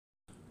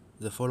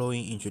The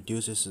following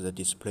introduces the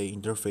display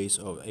interface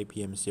of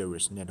APM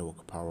series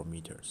network power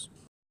meters.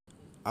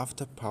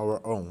 After power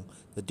on,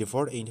 the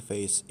default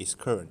interface is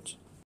current.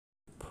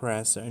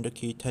 Press the enter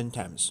key 10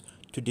 times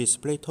to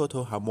display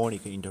total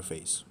harmonic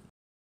interface.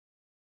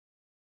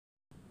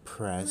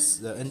 Press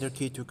the enter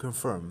key to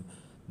confirm.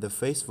 The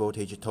phase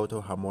voltage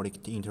total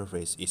harmonic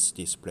interface is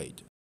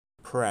displayed.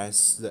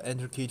 Press the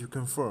enter key to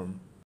confirm.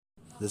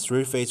 The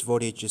three-phase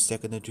voltage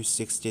second to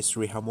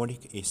 63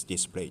 harmonic is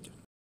displayed.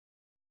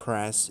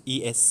 Press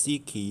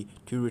ESC key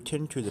to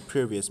return to the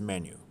previous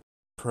menu.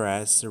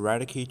 Press the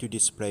right key to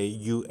display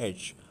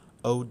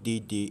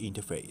UH-ODD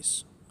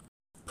interface.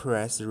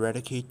 Press the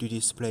right key to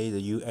display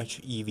the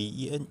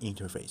UH-EVEN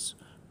interface.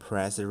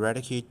 Press the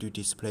right key to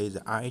display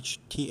the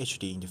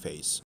RH-THD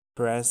interface.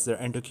 Press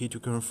the enter key to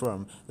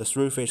confirm the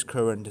three-phase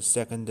current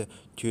second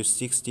to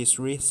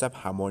 63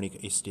 subharmonic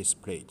is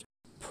displayed.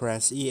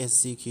 Press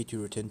ESC key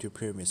to return to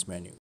previous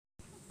menu.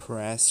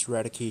 Press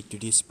right key to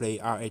display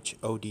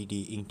RH-ODD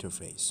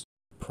interface.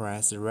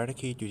 Press the right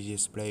key to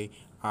display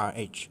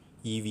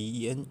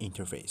RH-EVEN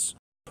interface.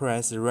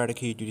 Press the right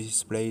key to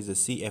display the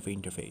CF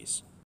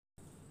interface.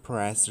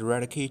 Press the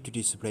right key to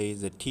display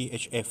the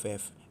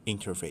THFF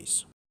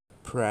interface.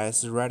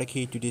 Press the right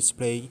key to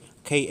display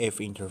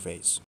KF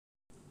interface.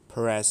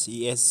 Press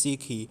ESC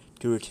key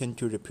to return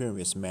to the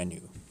previous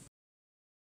menu.